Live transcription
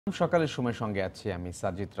সকালের সময় সঙ্গে আছি আমি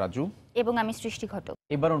সাজিদ রাজু এবং আমি সৃষ্টি ঘটক।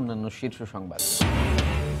 এবার অন্যান্য শীর্ষ সংবাদ।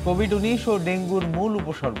 কোভিড-19 ও ডেঙ্গুর মূল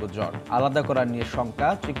উপসর্গ জ্বর, আলাদা করা নিয়ে শঙ্কা,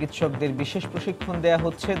 চিকিৎসকদের বিশেষ প্রশিক্ষণ দেয়া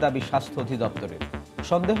হচ্ছে দাবি স্বাস্থ্য অধিদপ্তরের।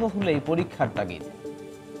 সন্দেহ হলেই পরীক্ষার তাগিদ।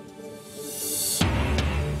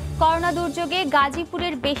 করোনা দুর্যোগে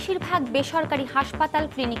গাজীপুরের বেশিরভাগ বেসরকারি হাসপাতাল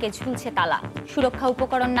ক্লিনিকে ঝুলছে তালা। সুরক্ষা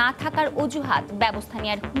উপকরণ না থাকার অজুহাত, ব্যবস্থা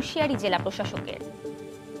নেওয়ার হুঁশিয়ারি জেলা প্রশাসকের।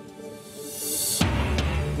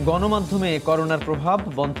 গণমাধ্যমে করোনার প্রভাব,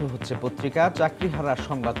 বন্ধ হচ্ছে পত্রিকা, চাকরিহারা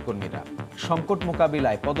সংবাদকর্মীরা। সংকট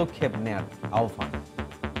মোকাবিলায় পদক্ষেপ নেয়ার আহ্বান।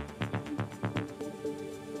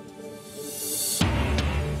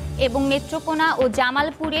 এবং নেত্রকোনা ও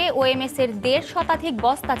জামালপুরে ওএমএস এর 1.5 শতাধিক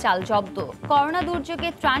বস্তা চাল জব্দ। করোনা দুর্যোগে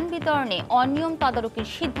ত্রাণ বিতরণে অনিয়ম তদারকির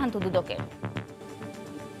সিদ্ধান্ত দুদকের।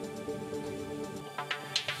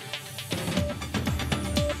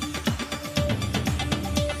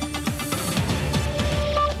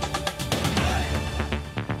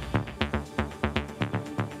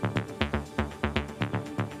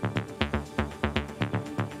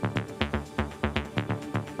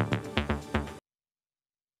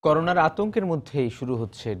 করোনার আতঙ্কের মধ্যেই শুরু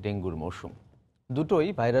হচ্ছে ডেঙ্গুর মৌসুম। দুটোই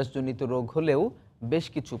ভাইরাসজনিত রোগ হলেও বেশ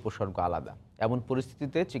কিছু উপসর্গ আলাদা। এমন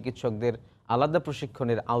পরিস্থিতিতে চিকিৎসকদের আলাদা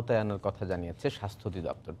প্রশিক্ষণের আওতায় আনার কথা জানিয়েছে স্বাস্থ্য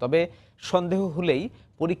অধিদপ্তর। তবে সন্দেহ হলেই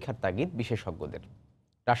পরীক্ষার তাগিদ বিশেষজ্ঞদের।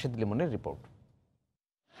 রাশেদ লিমনের রিপোর্ট।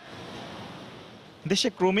 দেশে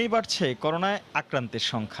ক্রমেই বাড়ছে করোনায় আক্রান্তের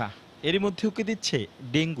সংখ্যা, এরই মধ্যে উকি দিচ্ছে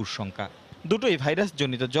ডেঙ্গুর সংখ্যা। দুটোই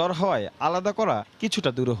ভাইরাসজনিত জ্বর হওয়ায় আলাদা করা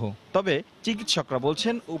কিছুটা দুরূহ। তবে চিকিৎসকরা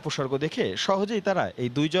বলছেন উপসর্গ দেখে সহজেই তারা এই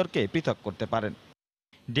দুই জ্বরকে পৃথক করতে পারেন।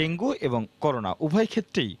 ডেঙ্গু এবং করোনা উভয়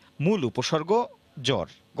ক্ষেত্রেই মূল উপসর্গ জ্বর।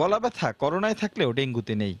 গলা ব্যথা করোনায় থাকলেও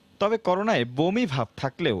ডেঙ্গুতে নেই। তবে করোনায় বমি ভাব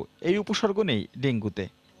থাকলেও এই উপসর্গ নেই ডেঙ্গুতে।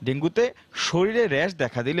 ডেঙ্গুতে শরীরে র্যাশ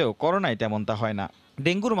দেখা দিলেও করোনায় তেমনটা হয় না।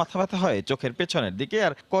 ডেঙ্গুর মাথা ব্যথা হয় চোখের পেছনের দিকে,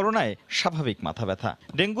 আর করোনায় স্বাভাবিক মাথা ব্যথা।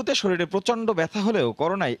 ডেঙ্গুতে শরীরে প্রচণ্ড ব্যথা হলেও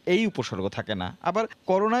করোনায় এই উপসর্গ থাকে না। আবার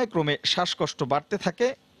করোনায় ক্রমে শ্বাসকষ্ট বাড়তে থাকে,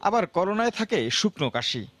 আবার করোনায় থাকে শুকনো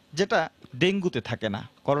কাশি, যেটা ডেঙ্গুতে থাকে না।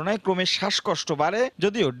 করোনায় ক্রমে শ্বাসকষ্ট বাড়ে,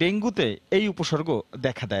 যদিও ডেঙ্গুতে এই উপসর্গ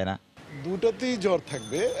দেখা দেয় না। দুটাতেই জ্বর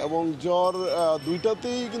থাকবে এবং জ্বর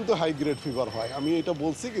দুইটাতেই কিন্তু হাই গ্রেড ফিভার হয়, আমি এটা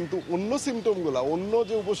বলছি। কিন্তু অন্য সিমটমগুলো, অন্য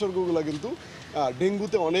যে উপসর্গগুলো কিন্তু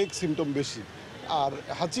ডেঙ্গুতে অনেক সিমটম বেশি। আর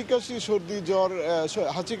হাঁচি কাশি সর্দি জ্বর,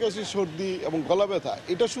 হাঁচি কাশি সর্দি এবং গলা ব্যথা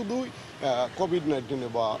এটা শুধুই কোভিড-19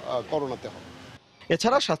 বা করোনাতে হয়।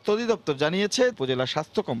 এছাড়া স্বাস্থ্য অধিদপ্তর জানিয়েছে উপজেলা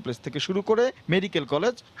স্বাস্থ্য কমপ্লেক্স থেকে শুরু করে মেডিকেল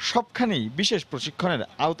কলেজ সবখানেই বিশেষ প্রশিক্ষণের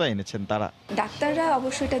আওতায় এনেছেন তারা। ডাক্তাররা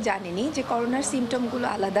অবশ্যই এটা জানেনি যে করোনার সিমটমগুলো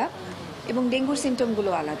আলাদা এবং ডেঙ্গুর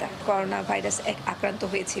সিমটমগুলো আলাদা। করোনা ভাইরাস আক্রান্ত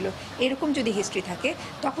হয়েছিল এরকম যদি হিস্ট্রি থাকে,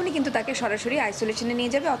 তখনই কিন্তু তাকে সরাসরি আইসোলেশনে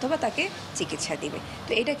নিয়ে যাবে অথবা তাকে চিকিৎসা দিবে।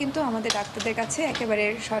 তো এটা কিন্তু আমাদের ডাক্তারদের কাছে একেবারে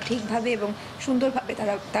সঠিকভাবে এবং সুন্দরভাবে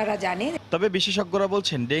তারা জানে। তবে বিশেষজ্ঞরা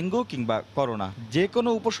বলছেন ডেঙ্গু কিংবা করোনা যে কোনো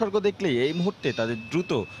উপসর্গ দেখলেই এই মুহূর্তে তাদের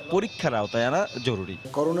দ্রুত পরীক্ষার আওতায় আনা জরুরি।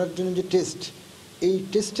 করোনার জন্য যে টেস্ট, এই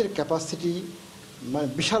টেস্টের ক্যাপাসিটি মানে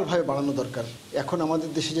বিশালভাবে বাড়ানো দরকার। এখন আমাদের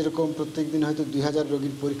দেশে যেরকম প্রত্যেক দিন হয়তো 2000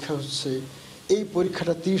 রোগীর পরীক্ষা হচ্ছে, এই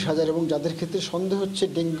পরীক্ষাটা 30,000, এবং যাদের ক্ষেত্রে সন্দেহ হচ্ছে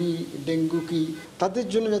ডেঙ্গু কি, তাদের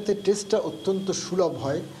জন্য যাতে টেস্টটা অত্যন্ত সুলভ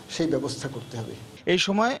হয় সেই ব্যবস্থা করতে হবে। এই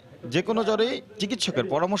সময় যে কোনো জ্বরে চিকিৎসকের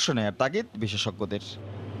পরামর্শ নেওয়ার তাগিদ বিশেষজ্ঞদের।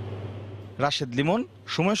 রাশেদ লিমন,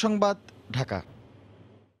 সময় সংবাদ, ঢাকা।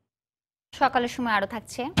 সকালের সময় আরো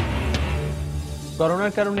থাকছে।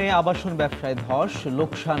 করোনার কারণে আবাসন ব্যবসায় ধস,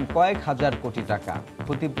 লোকসান কয়েক হাজার কোটি টাকা।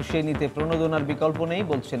 ক্ষতি পুষিয়ে নিতে প্রণোদনার বিকল্প নেই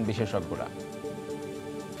বলছেন বিশেষজ্ঞরা।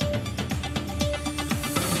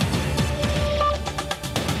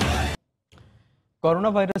 করোনা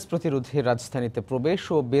ভাইরাস প্রতিরোধে রাজধানীতে প্রবেশ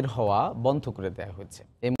ও বের হওয়া বন্ধ করে দেওয়া হয়েছে।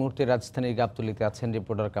 এই মুহূর্তে রাজধানীর গাবতলীতে আছেন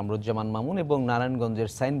রিপোর্টার কামরুজ্জামান মামুন এবং নারায়ণগঞ্জের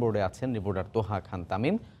সাইনবোর্ডে আছেন রিপোর্টার তোহা খান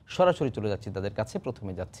তামিম। সরাসরি চলে যাচ্ছি তাদের কাছে।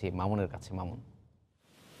 প্রথমে যাচ্ছি মামুনের কাছে। মামুন।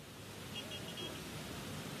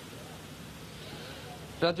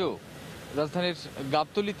 রাজু, রাজধানীর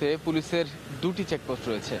গাবতলীতে পুলিশের দুটি চেকপোস্ট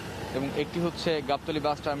রয়েছে এবং একটি হচ্ছে গাবতলী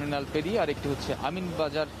বাস টার্মিনাল পেরিয়ে, আর একটি হচ্ছে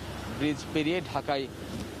আমিনবাজার ব্রিজ পেরিয়ে ঢাকায়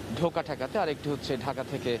ঢোকা ঠেকাতে, আর একটি হচ্ছে ঢাকা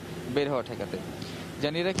থেকে বের হওয়া ঠেকাতে।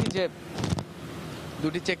 জানিয়ে রাখি যে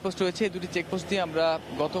দুটি চেকপোস্ট রয়েছে। এই দুটি চেকপোস্ট দিয়ে আমরা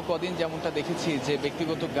গত কদিন যেমনটা দেখেছি যে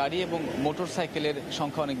ব্যক্তিগত গাড়ি এবং মোটর সাইকেলের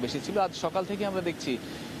সংখ্যা অনেক বেশি ছিল, আজ সকাল থেকে আমরা দেখছি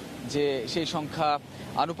যে সেই সংখ্যা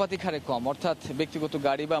আনুপাতিক হারে কম। অর্থাৎ ব্যক্তিগত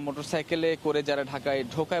গাড়ি বা মোটরসাইকেলে করে যারা ঢাকায়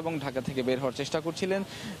ঢোকা এবং ঢাকা থেকে বের হওয়ার চেষ্টা করছিলেন,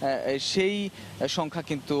 সেই সংখ্যা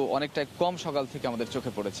কিন্তু অনেকটা কম সকাল থেকে আমাদের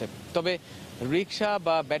চোখে পড়েছে। তবে রিক্সা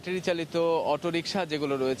বা ব্যাটারি চালিত অটোরিক্সা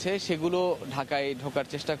যেগুলো রয়েছে সেগুলো ঢাকায় ঢোকার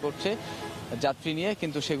চেষ্টা করছে। যাত্রী নিয়ে,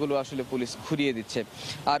 কিন্তু সেগুলো আসলে পুলিশ ঘুরিয়ে দিচ্ছে।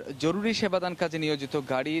 আর জরুরি সেবাদান কাজে নিয়োজিত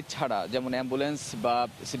গাড়ি ছাড়া, যেমন অ্যাম্বুলেন্স বা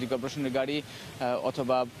সিটি কর্পোরেশনের গাড়ি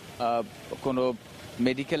অথবা কোনো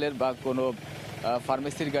মেডিকেলের বা কোনো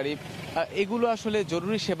ফার্মেসির গাড়ি, এগুলো আসলে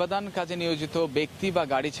জরুরি সেবাদান কাজে নিয়োজিত ব্যক্তি বা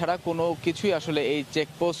গাড়ি ছাড়া কোনো কিছুই আসলে এই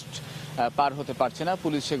চেকপোস্ট পার হতে পারছে না।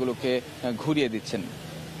 পুলিশ সেগুলোকে ঘুরিয়ে দিচ্ছেন।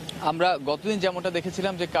 আমরা গতদিন যেমনটা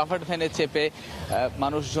দেখেছিলাম যে কাভার্ড ভ্যানে চেপে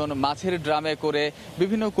মানুষজন মাছের ড্রামে করে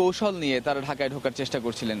বিভিন্ন কৌশল নিয়ে তারা ঢাকায় ঢোকার চেষ্টা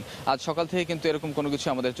করছিলেন। আজ সকাল থেকে কিন্তু এরকম কোনো কিছু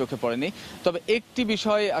আমাদের চোখে পড়েনি। তবে একটি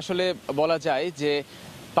বিষয় আসলে বলা যায় যে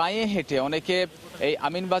পায়ে হেঁটে অনেকে এই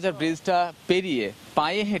আমিনবাজার ব্রিজটা পেরিয়ে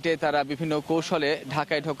পায়ে হেঁটে তারা বিভিন্ন কৌশলে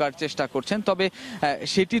ঢাকায় ঢোকার চেষ্টা করছেন। তবে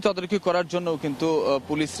সেটি তদারকি করার জন্যও কিন্তু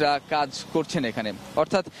পুলিশরা কাজ করছেন এখানে।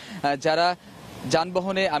 অর্থাৎ যারা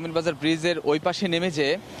যানবাহনে আমিনবাজার ব্রিজের ওই পাশে নেমে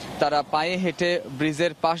যেয়ে তারা পায়ে হেঁটে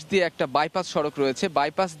ব্রিজের পাশ দিয়ে একটা বাইপাস সড়ক রয়েছে,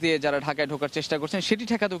 বাইপাস দিয়ে যারা ঢাকায় ঢোকার চেষ্টা করছেন সেটি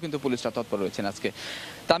ঠেকাতেও কিন্তু পুলিশরা তৎপর রয়েছেন আজকে।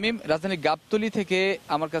 তামিম, রাজধানীর গাবতলী থেকে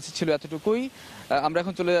আমার কাছে ছিল এতটুকুই। আমরা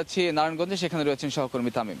এখন চলে যাচ্ছি নারায়ণগঞ্জে, সেখানে রয়েছেন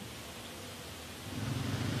সহকর্মী তামিম।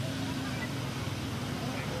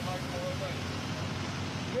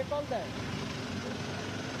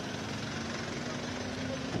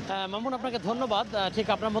 মামুন, আপনাকে ধন্যবাদ। ঠিক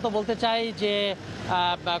আপনার মতো বলতে চাই যে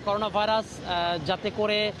করোনা ভাইরাস যাতে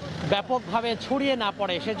করে ব্যাপকভাবে ছড়িয়ে না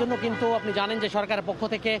পড়ে সেজন্য কিন্তু আপনি জানেন যে সরকারের পক্ষ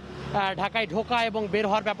থেকে ঢাকায় ঢোকা এবং বের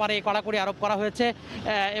হওয়ার ব্যাপারে কড়াকড়ি আরোপ করা হয়েছে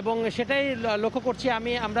এবং সেটাই লক্ষ্য করছি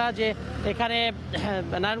আমরা যে এখানে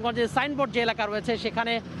নারায়ণগঞ্জের সাইনবোর্ড যে এলাকা রয়েছে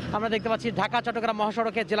সেখানে আমরা দেখতে পাচ্ছি ঢাকা চট্টগ্রাম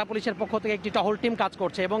মহাসড়কে জেলা পুলিশের পক্ষ থেকে একটি টহল টিম কাজ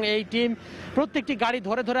করছে এবং এই টিম প্রত্যেকটি গাড়ি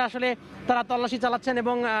ধরে ধরে আসলে তারা তল্লাশি চালাচ্ছেন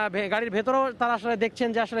এবং গাড়ির ভেতরেও তারা আসলে দেখছেন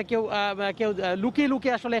যে আসলে কেউ লুকিয়ে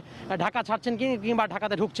লুকিয়ে আসলে ঢাকা ছাড়ছেন কিংবা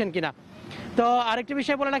ঢাকাতে ঢুকছেন কিনা। তো আরেকটি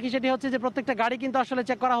বিষয় বলে রাখি, সেটি হচ্ছে যে প্রত্যেকটা গাড়ি কিন্তু আসলে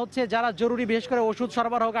চেক করা হচ্ছে। যারা জরুরি, বিশেষ করে ওষুধ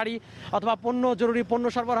সরবরাহ গাড়ি অথবা জরুরি পণ্য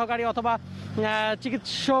সরবরাহ গাড়ি অথবা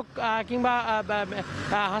চিকিৎসক কিংবা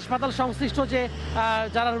হাসপাতাল সংশ্লিষ্ট যে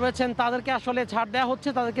যারা রয়েছেন তাদেরকে আসলে ছাড় দেওয়া হচ্ছে,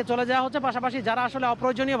 তাদেরকে চলে যাওয়া হচ্ছে। পাশাপাশি যারা আসলে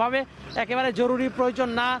অপ্রয়োজনীয়ভাবে একেবারে জরুরি প্রয়োজন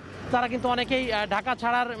না, তারা কিন্তু অনেকেই ঢাকা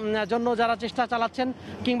ছাড়ার জন্য যারা চেষ্টা চালাচ্ছেন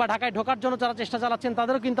কিংবা ঢাকায় ঢোকার জন্য যারা চেষ্টা চালাচ্ছেন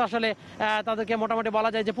তাদেরও কিন্তু আসলে তাদেরকে মোটামুটি বলা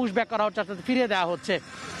যায় যে পুশব্যাক করা হচ্ছে, অর্থাৎ ফিরিয়ে দেওয়া হচ্ছে।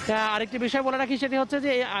 আরেকটি বিষয় বলে রাখি, সেটি হচ্ছে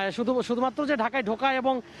যে শুধুমাত্র যে ঢাকায় ঢোকা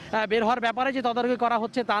এবং বের হওয়ার ব্যাপারে যে তদারকি করা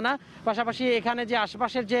হচ্ছে তা না, পাশাপাশি এখানে যে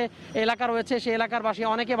আশপাশের যে এলাকা রয়েছে সেই এলাকার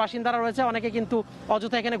অনেকে বাসিন্দারা রয়েছে, অনেকে কিন্তু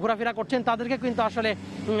অযথা এখানে ঘোরাফেরা করছেন, তাদেরকে কিন্তু আসলে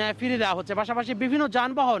ফিরিয়ে দেওয়া হচ্ছে। পাশাপাশি বিভিন্ন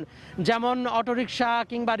যানবাহন যেমন অটোরিকশা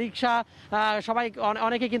কিংবা রিক্সা সবাই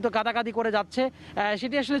অনেকে কিন্তু গাদাগাদি করে যাচ্ছে।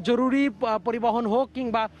 সেটি আসলে জরুরি পরিবহন হোক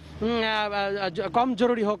কিংবা কম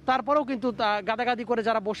জরুরি হোক, তারপরেও কিন্তু গাদাগাদি করে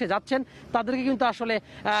যারা বসে যাচ্ছেন তাদেরকে কিন্তু আসলে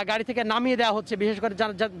গাড়ি থেকে নামিয়ে দেওয়া হচ্ছে। বিশেষ করে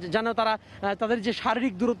যেন তারা তাদের যে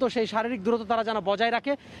শারীরিক দূরত্ব, সেই শারীরিক দূরত্ব তারা যেন বজায়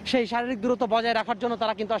রাখে, সেই শারীরিক দূরত্ব বজায় রাখার জন্য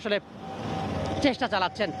তারা কিন্তু আসলে চেষ্টা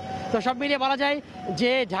চালাচ্ছেন। তো সব মিলিয়ে বলা যায়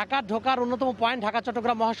যে ঢাকার ঢোকার অন্যতম পয়েন্ট ঢাকা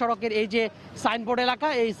চট্টগ্রাম মহাসড়কের এই যে সাইনবোর্ড এলাকা,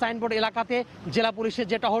 এই সাইনবোর্ড এলাকাতে জেলা পুলিশের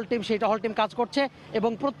যে টহল টিম, সেই টহল টিম কাজ করছে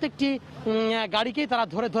এবং প্রত্যেকটি গাড়িকেই তারা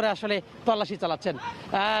ধরে ধরে আসলে তল্লাশি চালাচ্ছেন।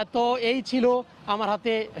 তো এই ছিল আমার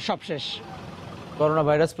হাতে সবশেষ। করোনা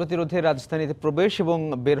ভাইরাস প্রতিরোধে রাজধানীতে প্রবেশ এবং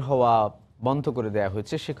বের হওয়া বন্ধ করে দেওয়া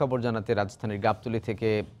হয়েছে, সে খবর জানাতে রাজধানীর গাবতলী থেকে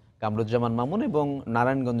কামরুজ্জামান মামুন এবং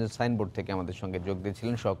নারায়ণগঞ্জের সাইনবোর্ড থেকে আমাদের সঙ্গে যোগ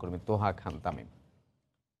দিয়েছিলেন সহকর্মী তোহা খান তামিম।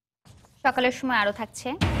 সকালের সময় আরো থাকছে।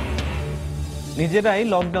 নিজেরাই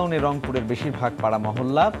লকডাউনে রংপুরের বেশিরভাগ পাড়া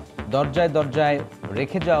মহল্লা দরজায় দরজায়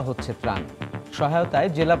রেখে যাওয়া হচ্ছে ত্রাণ, সহায়তায়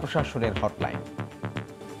জেলা প্রশাসনের হটলাইন।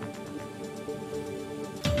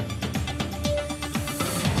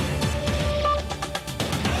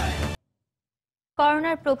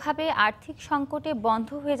 করোনার প্রভাবে আর্থিক সংকটে বন্ধ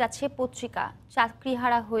হয়ে যাচ্ছে পত্রিকা,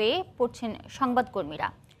 চাকরিহারা হয়ে পড়ছেন সংবাদকর্মীরা।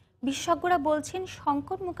 বিশেষজ্ঞরা বলছেন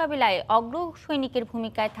সংকট মোকাবিলায় অগ্র সৈনিকের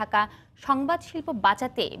ভূমিকায় থাকা সংবাদ শিল্প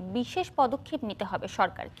বাঁচাতে বিশেষ পদক্ষেপ নিতে হবে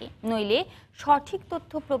সরকারকে, নইলে সঠিক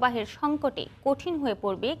তথ্য প্রবাহের সংকটে কঠিন হয়ে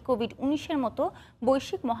পড়বে কোভিড-19-এর মতো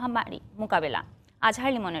বৈশ্বিক মহামারী মোকাবেলা।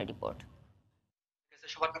 আজহার লিমনের রিপোর্ট।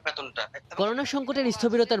 করোনা সংকটের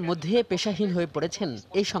স্থবিরতার মধ্যে পেশাহীন হয়ে পড়েছেন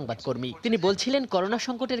এই সংবাদকর্মী। তিনি বলছিলেন, করোনা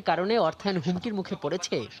সংকটের কারণে অর্থায়ন হুমকির মুখে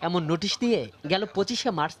পড়েছে এমন নোটিশ দিয়ে গেল 25শে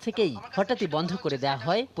মার্চ থেকেই হঠাৎই বন্ধ করে দেওয়া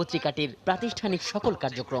হয় পত্রিকাটির প্রাতিষ্ঠানিক সকল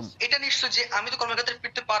কার্যক্রম। এটা নিশ্চয় যে আমি তো কর্মক্ষেত্রে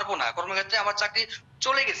ফিরতে পারবো না, কর্মক্ষেত্রে আমার চাকরি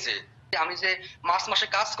চলে গেছে। আমি যে মার্চ মাসে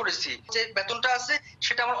কাজ করেছি, যে বেতনটা আছে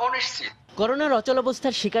সেটা আমার অনিশ্চিত। করোনার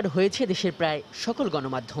অচলাবস্থার শিকার হয়েছে দেশের প্রায় সকল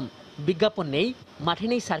গণমাধ্যম। বিজ্ঞাপন নেই, মাঠে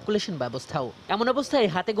নেই সার্কুলেশন ব্যবস্থাও। এমন অবস্থায়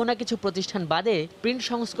হাতে গোনা কিছু প্রতিষ্ঠান বাদে প্রিন্ট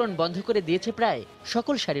সংস্করণ বন্ধ করে দিয়েছে প্রায়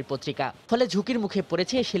সকল সারির পত্রিকা। ফলে ঝুঁকির মুখে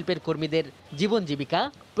পড়েছে শিল্পের কর্মীদের জীবন জীবিকা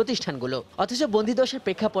প্রতিষ্ঠানগুলো। অথচ বন্দিদশার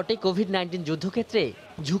প্রেক্ষাপটে কোভিড-19 যুদ্ধক্ষেত্রে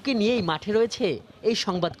ঝুঁকি নিয়েই মাঠে রয়েছে এই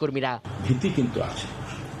সংবাদকর্মীরা। ভীতি কিন্তু আছে,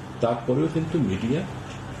 তারপরেও কিন্তু মিডিয়া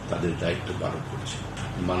তাদের দায়িত্ব পালন করছে।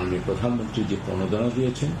 মাননীয় প্রধানমন্ত্রী যে প্রণোদনা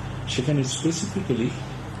দিয়েছেন সেখানে স্পেসিফিক্যালি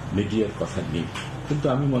মিডিয়ার কথা নেই, কিন্তু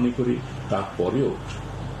আমি মনে করি তারপরেও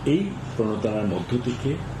এই প্রণোদনার মধ্য থেকে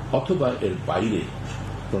অথবা এর বাইরে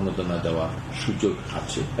প্রণোদনা দেওয়ার সুযোগ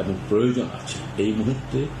আছে এবং প্রয়োজন আছে। এই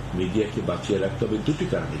মুহূর্তে মিডিয়াকে বাঁচিয়ে রাখতে হবে দুটি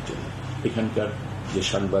কারণের জন্য। এখানকার যে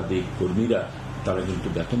সাংবাদিক কর্মীরা তারা কিন্তু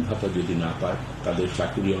বেতন ভাতা যদি না পায় তাদের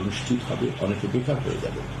চাকরি অনিশ্চিত হবে, অনেকে বেকার হয়ে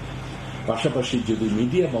যাবে। পাশাপাশি যদি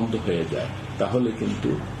মিডিয়া বন্ধ হয়ে যায় তাহলে কিন্তু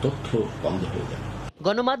তথ্য বন্ধ হয়ে যাবে।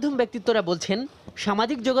 গণমাধ্যম ব্যক্তিত্বরা বলছেন,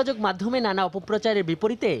 সামাজিক যোগাযোগ মাধ্যমে নানা অপপ্রচারের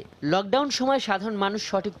বিপরীতে লকডাউন সময় সাধারণ মানুষ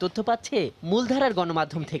সঠিক তথ্য পাচ্ছে মূলধারার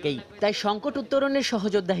গণমাধ্যম থেকেই। তাই সংকট উত্তরণের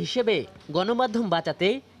সহযোদ্ধা হিসেবে গণমাধ্যম বাঁচাতে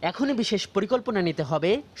এখনই বিশেষ পরিকল্পনা নিতে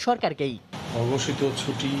হবে সরকারকেই। অঘোষিত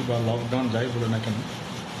ছুটি বা লকডাউন যাই বলে না কেন,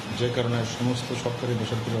 যে কারণে সমস্ত সরকারি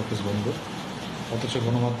বেসরকারি অফিস বন্ধ, অথচ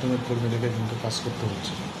গণমাধ্যমের কর্মীদেরকে কিন্তু কাজ করতে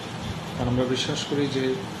হচ্ছে। কারণ আমরা বিশ্বাস করি যে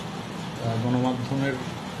গণমাধ্যমের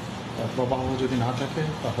প্রবাহ যদি না থাকে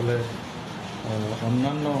তাহলে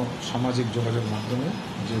অন্যান্য সামাজিক যোগাযোগ মাধ্যমে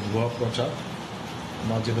যে ভুয়া প্রচার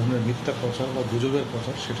বা যে ধরনের মিথ্যা প্রচার বা গুজবের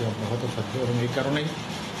প্রচার সেটি অব্যাহত থাকবে, এবং এই কারণেই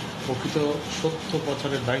প্রকৃত সত্য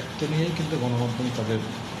প্রচারের দায়িত্ব নিয়েই কিন্তু গণমাধ্যম তাদের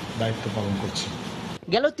দায়িত্ব পালন করছে।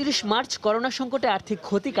 গেল 30 মার্চ করোনা সংকটে আর্থিক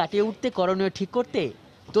ক্ষতি কাটিয়ে উঠতে করণীয় ঠিক করতে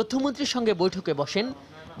তথ্যমন্ত্রীর সঙ্গে বৈঠকে বসেন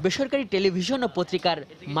বেসরকারি টেলিভিশন ও পত্রিকার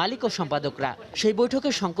মালিক ও সম্পাদকরা। সেই বৈঠকে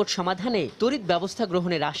সংকট সমাধানে তড়িৎ ব্যবস্থা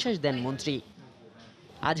গ্রহণের আশ্বাস দেন মন্ত্রী।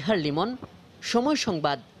 আজহার লিমন, সময়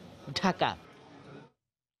সংবাদ, ঢাকা।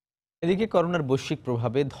 এদিকে করোনার বৈশ্বিক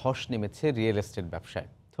প্রভাবে ধস নেমেছে রিয়েল এস্টেট ব্যবসায়।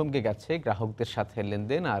 থমকে গেছে গ্রাহকদের সাথে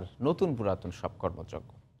লেনদেন আর নতুন পুরাতন সব কর্মযজ্ঞ।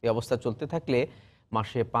 এই অবস্থা চলতে থাকলে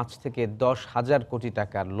মাসে 5 থেকে 10 হাজার কোটি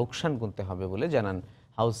টাকার লোকসান গুনতে হবে বলে জানান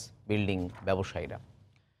হাউস বিল্ডিং ব্যবসায়ীরা।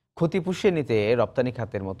 ক্ষতি পুষিয়ে নিতে রপ্তানি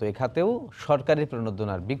খাতের মতো এ খাতেও সরকারি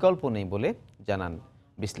প্রণোদনার বিকল্প নেই বলে জানান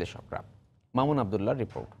বিশ্লেষকরা। মামুন আবদুল্লাহর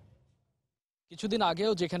রিপোর্ট। কিছুদিন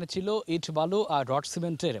আগেও যেখানে ছিল ইট বালু আর রড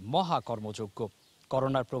সিমেন্টের মহা কর্মযজ্ঞ,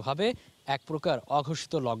 করোনার প্রভাবে এক প্রকার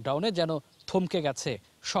অঘোষিত লকডাউনে যেন থমকে গেছে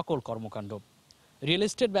সকল কর্মকাণ্ড। রিয়েল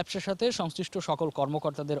এস্টেট ব্যবসার সাথে সংশ্লিষ্ট সকল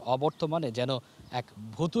কর্মকর্তাদের অবর্তমানে যেন এক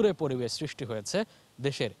ভুতুড়ে পরিবেশ সৃষ্টি হয়েছে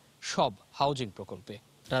দেশের সব হাউজিং প্রকল্পে।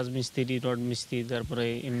 রাজমিস্ত্রি, রড মিস্ত্রি, তারপরে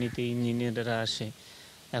এমনিতে ইঞ্জিনিয়াররা আসে,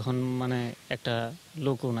 এখন মানে একটা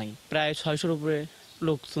লোকও নাই। প্রায় 600-র উপরে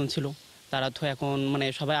লোকজন ছিল, তারা তো এখন মানে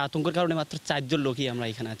সবাই আতঙ্কের কারণে মাত্র 4 জন লোকই আমরা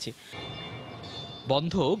এখানে আছি।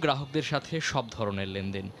 বন্ধ গ্রাহকদের সাথে সব ধরনের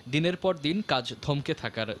লেনদেন, দিনের পর দিন কাজ থমকে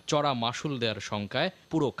থাকার চড়া মাসুল দেওয়ার শঙ্কায়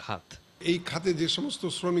পুরো খাত। এই খাতে যে সমস্ত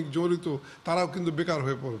শ্রমিক জড়িত তারাও কিন্তু বেকার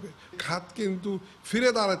হয়ে পড়বে। খাত কিন্তু ফিরে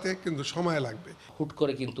দাঁড়াতে কিন্তু সময় লাগবে। হুট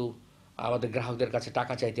করে কিন্তু আমাদের গ্রাহকদের কাছে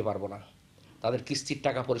টাকা চাইতে পারবো না, তাদের কিস্তির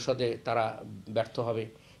টাকা পরিশোধে তারা ব্যর্থ হবে।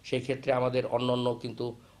 সেই ক্ষেত্রে আমাদের অন্য কিন্তু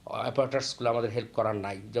অপারেটরসগুলো আমাদের হেল্প করার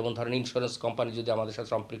নাই। যেমন ধরেন ইন্স্যুরেন্স কোম্পানি যদি আমাদের সাথে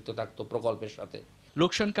সম্পৃক্ত থাকতো প্রকল্পের সাথে।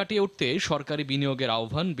 লোকসান কাটিয়ে উঠতে সরকারি বিনিয়োগের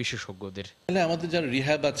আহ্বান বিশেষজ্ঞদের। আমাদের যারা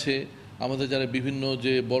রিহ্যাব আছে, আমাদের যারা বিভিন্ন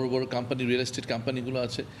যে বড় বড় কোম্পানি, রিয়েল এস্টেট কোম্পানিগুলো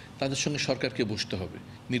আছে, তাদের সঙ্গে সরকারকে বসতে হবে,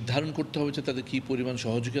 নির্ধারণ করতে হবে যে তাদের কী পরিমাণ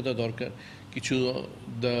সহযোগিতা দরকার। কিছু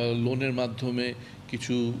লোনের মাধ্যমে,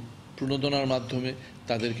 কিছু প্রণোদনার মাধ্যমে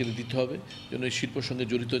তাদেরকে দিতে হবে, যেন এই শিল্পের সঙ্গে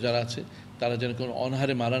জড়িত যারা আছে তারা যেন কোনো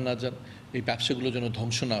অনাহারে মারা না যান, এই ব্যবসাগুলো যেন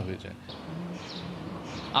ধ্বংস না হয়ে যায়।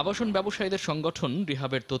 আবাসন ব্যবসায়ীদের সংগঠন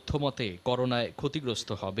রিহাবের তথ্য মতে করোনায় ক্ষতিগ্রস্ত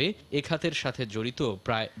হবে এ খাতের সাথে জড়িত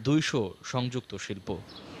প্রায় 200 সংযুক্ত শিল্প।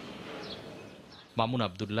 মামুন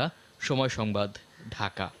আবদুল্লাহ, সময় সংবাদ,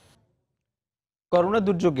 ঢাকা। করোনা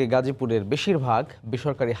দুর্যোগে গাজীপুরের বেশিরভাগ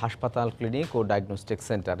বেসরকারি হাসপাতাল, ক্লিনিক ও ডায়াগনস্টিক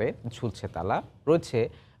সেন্টারে ঝুলছে তালা, রয়েছে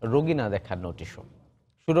রোগী না দেখার নোটিশও।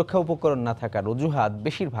 সুরক্ষা উপকরণ না থাকার অজুহাত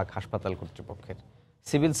বেশিরভাগ হাসপাতাল কর্তৃপক্ষের।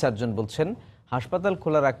 সিভিল সার্জন বলছেন, হাসপাতাল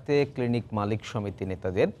খোলা রাখতে ক্লিনিক মালিক সমিতি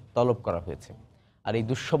নেতাদের তলব করা হয়েছে। আর এই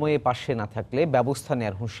দুঃসময়ে পাশে না থাকলে ব্যবস্থা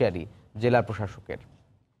নেওয়ার হুঁশিয়ারি জেলা প্রশাসকের।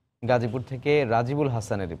 গাজীপুর থেকে রাজিবুল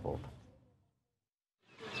হাসানের রিপোর্ট।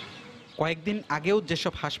 কয়েকদিন আগেও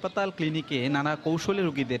যেসব হাসপাতাল, ক্লিনিকে নানা কৌশলে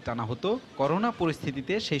রোগীদের টানা হতো, করোনা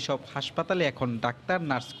পরিস্থিতিতে সেই সব হাসপাতালে এখন ডাক্তার,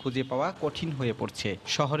 নার্স খুঁজে পাওয়া কঠিন হয়ে পড়ছে।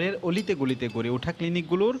 শহরের অলিতে গলিতে গড়ে ওঠা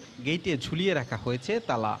ক্লিনিকগুলোর গেইটে ঝুলিয়ে রাখা হয়েছে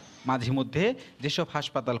তালা। মাঝে মধ্যে যেসব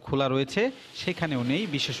হাসপাতাল খোলা রয়েছে সেখানেও নেই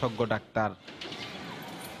বিশেষজ্ঞ ডাক্তার।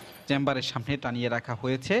 চেম্বারের সামনে টানিয়ে রাখা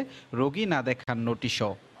হয়েছে রোগী না দেখার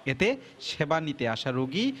নোটিশও। এতে সেবা নিতে আসা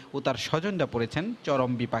রোগী ও তার স্বজনরা পড়েছেন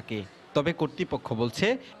চরম বিপাকে। তবে কর্তৃপক্ষ বলছে,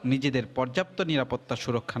 নিজেদের পর্যাপ্ত নিরাপত্তা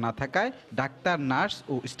সুরক্ষা না থাকায় ডাক্তার, নার্স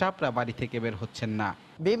ও স্টাফরা বাড়ি থেকে বের হচ্ছেন না।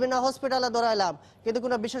 বিভিন্ন হসপিটালে দৌড়াইলাম, কিন্তু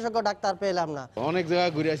কোনো বিশেষজ্ঞ ডাক্তার পেলাম না। অনেক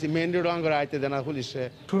জায়গায় ঘুরে আসি, মেইন রোড অঙ্গ আইতে দেনা পুলিশে।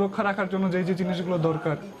 সুরক্ষা রাখার জন্য যে যে জিনিসগুলো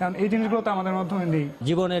দরকার, কারণ এই জিনিসগুলো তো আমাদের মাধ্যমে নেই।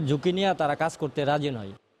 জীবনের ঝুঁকি নিয়ে তারা কাজ করতে রাজি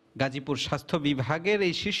নয়। গাজীপুর স্বাস্থ্য বিভাগের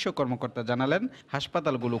এই শীর্ষ কর্মকর্তা জানালেন,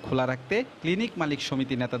 হাসপাতালগুলো খোলা রাখতে ক্লিনিক মালিক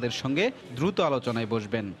সমিতি নেতাদের সঙ্গে দ্রুত আলোচনায়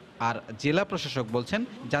বসবেন। আর জেলা প্রশাসক বলছেন,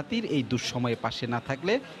 জাতির এই দুঃসময়ে পাশে না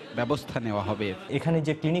থাকলে ব্যবস্থা নেওয়া হবে। এখানে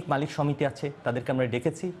যে ক্লিনিক মালিক সমিতি আছে তাদেরকে আমরা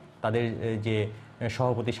ডেকেছি, তাদের যে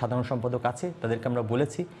সভাপতি, সাধারণ সম্পাদক আছে তাদেরকে আমরা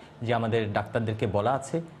বলেছি যে আমাদের ডাক্তারদেরকে বলা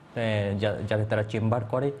আছে যাতে তারা চেম্বার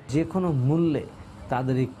করে। যে কোনো মূল্যে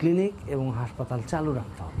তাদের এই ক্লিনিক এবং হাসপাতাল চালু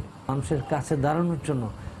রাখতে হবে। মানুষের কাছে দাঁড়ানোর জন্য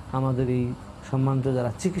আমাদের এই সম্মানিত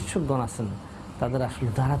যারা চিকিৎসকগণ আছেন তাদের আসলে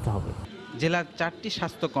দাঁড়াতে হবে। জেলার 4টি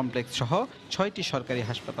স্বাস্থ্য কমপ্লেক্স সহ 6টি সরকারি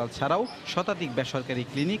হাসপাতাল ছাড়াও শতাধিক বেসরকারি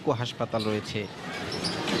ক্লিনিক ও হাসপাতাল রয়েছে।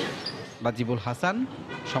 রাজিবুল হাসান,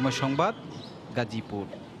 সময় সংবাদ, গাজীপুর।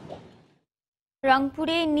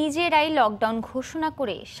 রংপুরে নিজেরাই লকডাউন ঘোষণা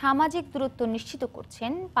করে সামাজিক দূরত্ব নিশ্চিত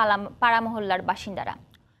করছেন পাড়া মহল্লার বাসিন্দারা।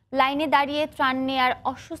 লাইনে দাঁড়িয়ে ত্রাণ নেয়ার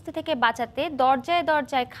অস্বস্তি থেকে বাঁচাতে দরজায়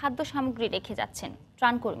দরজায় খাদ্য সামগ্রী রেখে যাচ্ছেন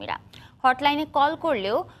ত্রাণকর্মীরা। হটলাইনে কল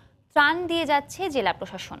করলেও ত্রাণ দিয়ে যাচ্ছে জেলা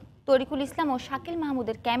প্রশাসন। তরিকুল ইসলাম ও শাকিল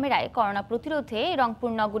মাহমুদের ক্যামেরায় করোনা প্রতিরোধে রংপুর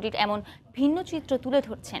নগরীর এমন ভিন্ন চিত্র তুলে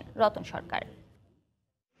ধরছেন রতন সরকার।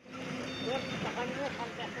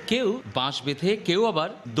 কেউ বাঁশ বেঁধে, কেউ আবার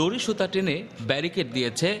দড়ি সুতা টেনে ব্যারিকেড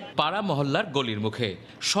দিয়েছে পাড়া মহল্লার গলির মুখে।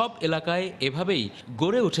 সব এলাকায় এভাবেই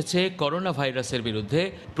গড়ে উঠেছে করোনা ভাইরাসের বিরুদ্ধে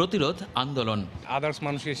প্রতিরোধ আন্দোলন। আদার্স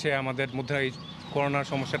মানুষ এসে আমাদের মধ্যে এই করোনার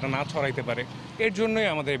সমস্যাটা না ছড়াইতে পারে, এর জন্যই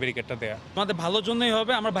আমাদের ব্যারিকেডটা দেয়া। আমাদের ভালোর জন্যই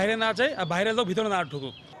হবে, আমরা বাইরে না যাই আর বাইরে যাও ভিতরে না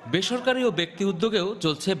ঢুকুক। বেসরকারি ও ব্যক্তি উদ্যোগেও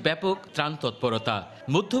চলছে ব্যাপক ত্রাণ তৎপরতা।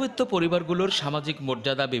 মধ্যবিত্ত পরিবারগুলোর সামাজিক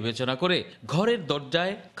মর্যাদা বিবেচনা করে ঘরের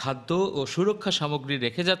দরজায় খাদ্য ও সুরক্ষা সামগ্রী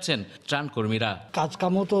রেখে যাচ্ছেন ত্রাণকর্মীরা। কাজ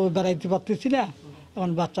কামও তো বেড়াইতে পারতেছি না,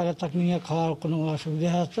 এখন বাচ্চা কাচ্চা নিয়ে খাওয়ার কোনো অসুবিধা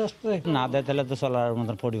হচ্ছে। না দেয় তাহলে তো চলার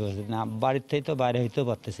মতন পরিবেশ না, বাড়ির থেকে তো বাইরে হইতেও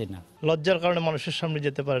পারতেছি না। লজ্জার কারণে মানুষের সামনে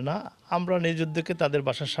যেতে পারে না, আমরা নিজ উদ্যোগে তাদের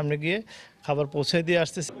বাসার সামনে গিয়ে খাবার পৌঁছে দিয়ে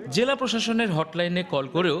আসতেছি। জেলা প্রশাসনের হটলাইনে কল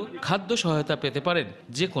করেও খাদ্য সহায়তা পেতে পারেন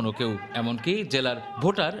যে কোনো কেউ, এমনকি জেলার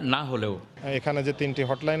ভোটার না হলেও। এখানে যে 3টি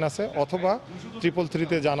হটলাইন আছে, অথবা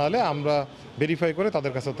 333-তে জানালে আমরা ভেরিফাই করে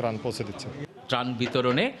তাদের কাছে ত্রাণ পৌঁছে দিচ্ছি। ত্রাণ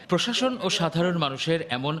বিতরণে প্রশাসন ও সাধারণ মানুষের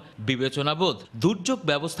এমন বিবেচনাবোধ দুর্যোগ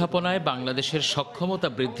ব্যবস্থাপনায় বাংলাদেশের সক্ষমতা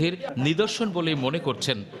বৃদ্ধির নিদর্শন বলেই মনে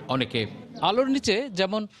করছেন অনেকে। আলোর নিচে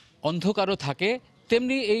যেমন অন্ধকারও থাকে,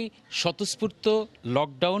 তেমনি এই স্বতঃস্ফূর্ত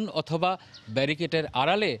লকডাউন অথবা ব্যারিকেডের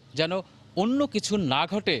আড়ালে যেন অন্য কিছু না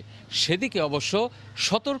ঘটে, সেদিকে অবশ্য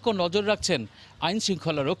সতর্ক নজর রাখছেন আইন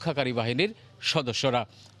শৃঙ্খলা রক্ষাকারী বাহিনীর সদস্যরা।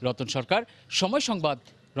 রতন সরকার, সময় সংবাদ,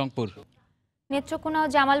 রংপুর। নেত্রকোনা ও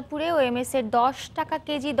জামালপুরে ওএমএস এর 10 টাকা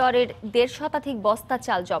কেজি দরের 1.5 শতাধিক বস্তা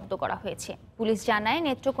চাল জব্দ করা হয়েছে। পুলিশ জানায়,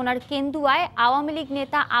 নেত্রকোনার কেন্দুয়ায় আওয়ামী লীগ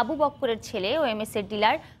নেতা আবু বক্করের ছেলে ওএমএস এর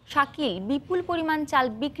ডিলার শাকিল বিপুল পরিমাণ চাল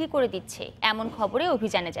বিক্রি করে দিচ্ছে, এমন খবরে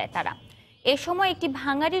অভিযানে যায় তারা। এ সময় একটি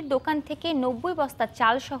ভাঙাড়ির দোকান থেকে 90 বস্তা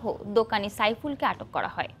চাল সহ দোকানি সাইফুলকে আটক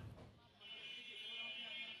করা হয়।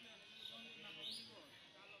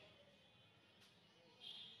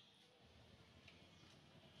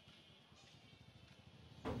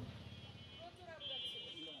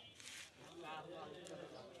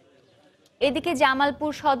 এদিকে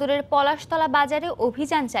জামালপুর সদরের পলাশতলা বাজারে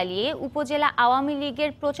অভিযান চালিয়ে উপজেলা আওয়ামী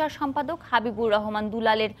লীগের প্রচার সম্পাদক হাবিবুর রহমান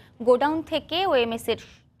দুলালের গোডাউন থেকে ওএমএস এর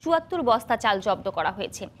 74 বস্তা চাল জব্দ করা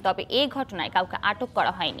হয়েছে। তবে এই ঘটনায় কাউকে আটক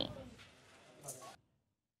করা হয়নি।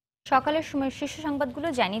 সকালের সময় শীর্ষ সংবাদগুলো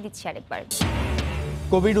জানিয়ে দিচ্ছি আরেকবার।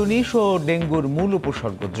 কোভিড-19 ও ডেঙ্গুর মূল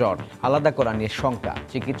উপসর্গ জ্বর, আলাদা করা নিয়ে শঙ্কা।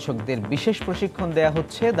 চিকিৎসকদের বিশেষ প্রশিক্ষণ দেয়া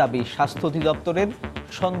হচ্ছে, দাবি স্বাস্থ্য অধিদপ্তরের।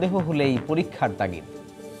 সন্দেহ হলেই পরীক্ষার তাগিদ।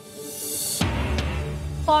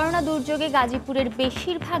 করোনা দুর্যোগে গাজীপুরের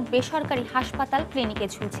বেশিরভাগ বেসরকারি হাসপাতাল ক্লিনিকে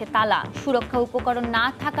ঝুলছে তালা। সুরক্ষা উপকরণ না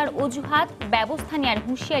থাকার অজুহাত, ব্যবস্থা নেওয়ার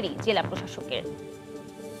হুঁশিয়ারি জেলা প্রশাসকের।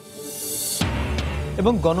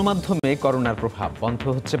 এবং গণমাধ্যমে করোনার প্রভাব, বন্ধ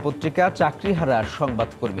হচ্ছে পত্রিকা, চাকরিহারা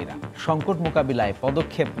সংবাদকর্মীরা। সংকট মোকাবিলায়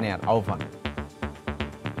পদক্ষেপ নেয়ার আহ্বান।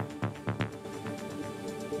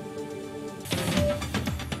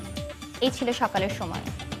 এই ছিল সকালের সময়।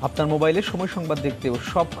 আপনার মোবাইলে সময় সংবাদ দেখতে ও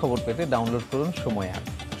সব খবর পেতে ডাউনলোড করুন সময় অ্যাপ।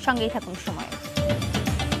 সঙ্গেই থাকুন সময়।